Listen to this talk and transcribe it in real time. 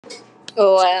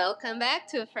Welcome back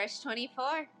to a Fresh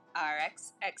 24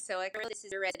 RX XOX. This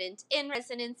is your resident in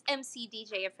residence MC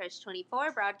DJ of Fresh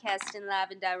 24, broadcasting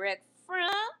live and direct from,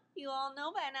 you all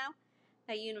know by now,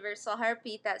 that universal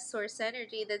heartbeat, that source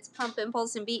energy that's pumping,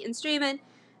 pulsing, beating, streaming,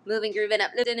 moving, grooving,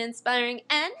 uplifting, inspiring,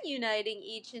 and uniting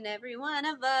each and every one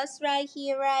of us right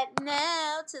here, right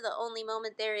now, to the only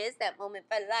moment there is, that moment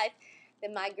for life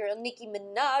that my girl Nicki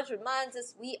Minaj reminds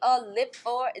us we all live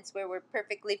for. It's where we're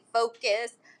perfectly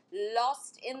focused,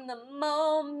 lost in the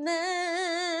moment,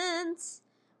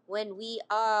 when we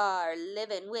are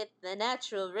living with the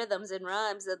natural rhythms and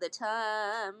rhymes of the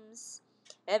times.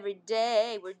 Every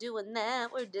day we're doing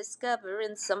that, we're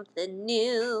discovering something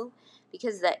new,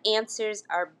 because the answers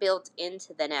are built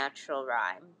into the natural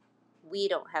rhyme. We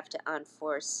don't have to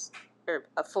force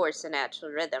a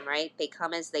natural rhythm, right? They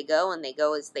come as they go, and they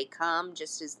go as they come,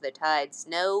 just as the tides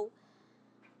know.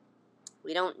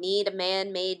 We don't need a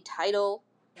man-made title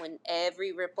when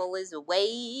every ripple is a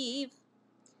wave.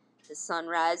 The sun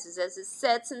rises as it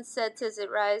sets and sets as it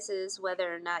rises.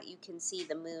 Whether or not you can see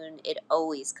the moon, it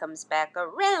always comes back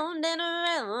around and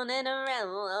around and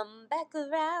around, back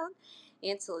around.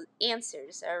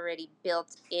 Answers are already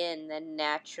built in the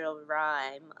natural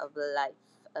rhyme of life,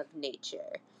 of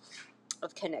nature,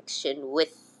 of connection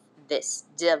with this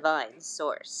divine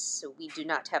source. So we do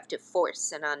not have to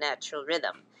force an unnatural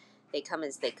rhythm. They come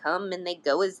as they come, and they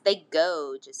go as they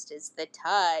go, just as the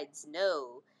tides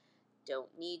know.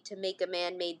 Don't need to make a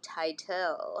man-made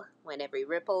title. When every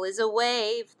ripple is a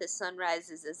wave, the sun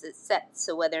rises as it sets.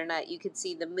 So whether or not you can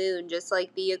see the moon, just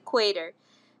like the equator,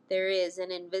 there is an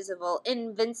invisible,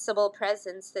 invincible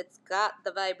presence that's got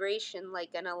the vibration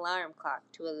like an alarm clock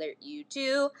to alert you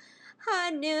to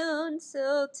high noon.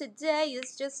 So today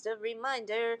is just a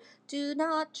reminder. Do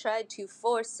not try to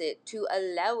force it, to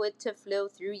allow it to flow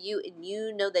through you, and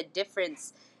you know the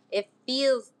difference. It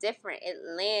feels different. It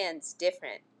lands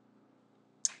different,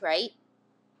 right?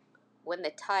 When the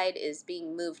tide is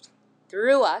being moved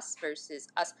through us versus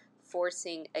us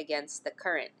forcing against the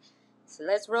current. So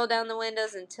let's roll down the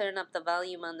windows and turn up the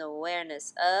volume on the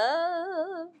awareness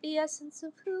of the essence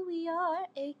of who we are,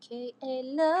 aka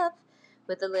love,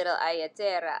 with a little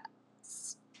ayatera.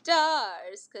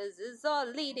 Stars, cause it's all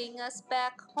leading us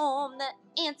back home. The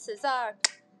answers are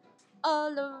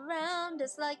all around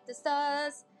us like the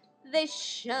stars. They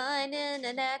shine in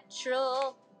a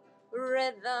natural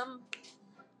rhythm.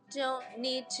 Don't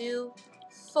need to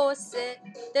force it.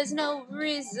 There's no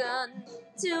reason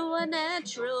to a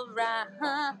natural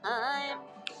rhyme.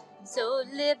 So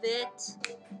live it,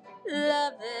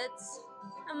 love it,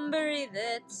 and breathe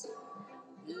it.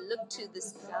 Look to the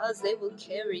stars, they will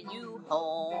carry you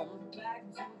home,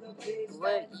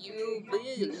 where you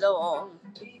belong,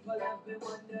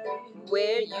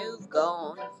 where you've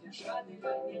gone.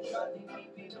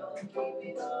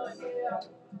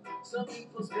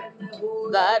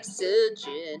 Life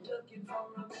searching,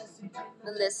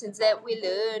 the lessons that we're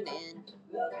learning.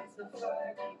 Love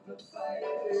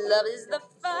is the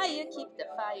fire, keep the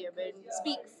fire burning.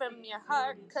 Speak from your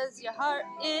heart, cause your heart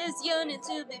is yearning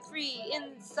to be free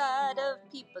inside of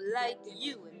people like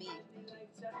you and me.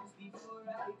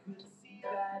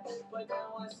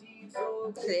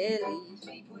 Clearly.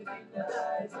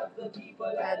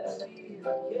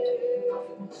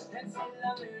 And still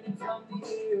I'm learning from the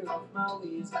air of my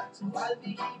ways. So I'll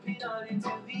be keeping on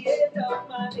until the end of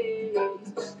my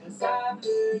days. Cause I've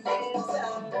learned in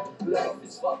time, life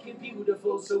is fucking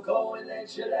beautiful. So go and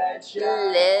let your light shine.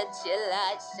 Let your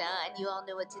light shine. You all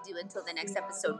know what to do until the next episode.